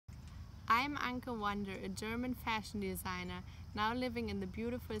I'm Anke Wander, a German fashion designer now living in the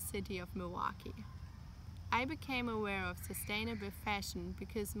beautiful city of Milwaukee. I became aware of sustainable fashion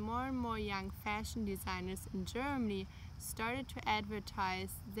because more and more young fashion designers in Germany started to advertise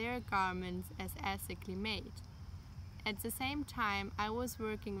their garments as ethically made. At the same time, I was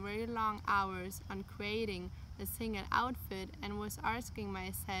working very long hours on creating a single outfit and was asking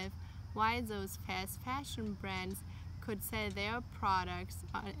myself why those fast fashion brands could sell their products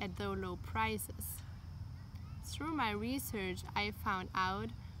at those low prices. Through my research, I found out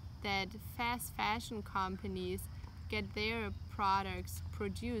that fast fashion companies get their products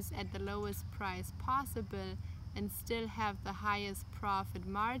produced at the lowest price possible and still have the highest profit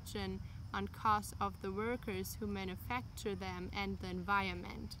margin on cost of the workers who manufacture them and the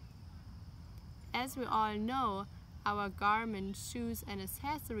environment. As we all know, our garments, shoes, and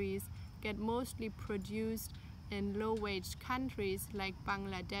accessories get mostly produced in low-wage countries like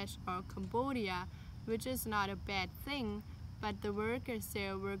Bangladesh or Cambodia, which is not a bad thing, but the workers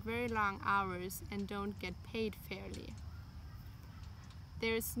there work very long hours and don't get paid fairly.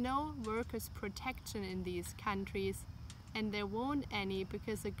 There is no workers' protection in these countries, and there won't any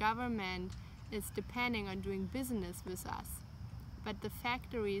because the government is depending on doing business with us. But the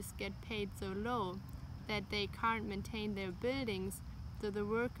factories get paid so low that they can't maintain their buildings, so the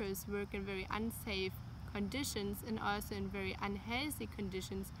workers work in very unsafe conditions and also in very unhealthy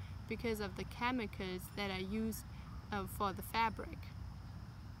conditions because of the chemicals that are used for the fabric.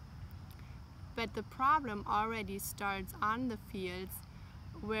 But the problem already starts on the fields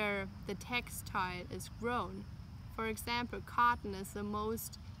where the textile is grown. For example, cotton is the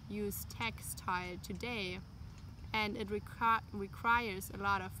most used textile today, and it requires a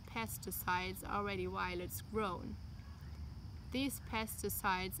lot of pesticides already while it's grown. These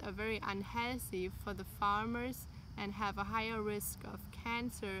pesticides are very unhealthy for the farmers and have a higher risk of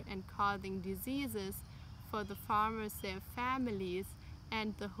cancer and causing diseases for the farmers, their families,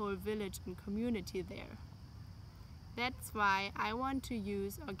 and the whole village and community there. That's why I want to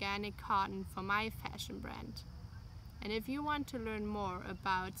use organic cotton for my fashion brand. And if you want to learn more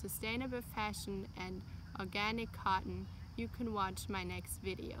about sustainable fashion and organic cotton, you can watch my next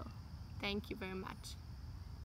video. Thank you very much.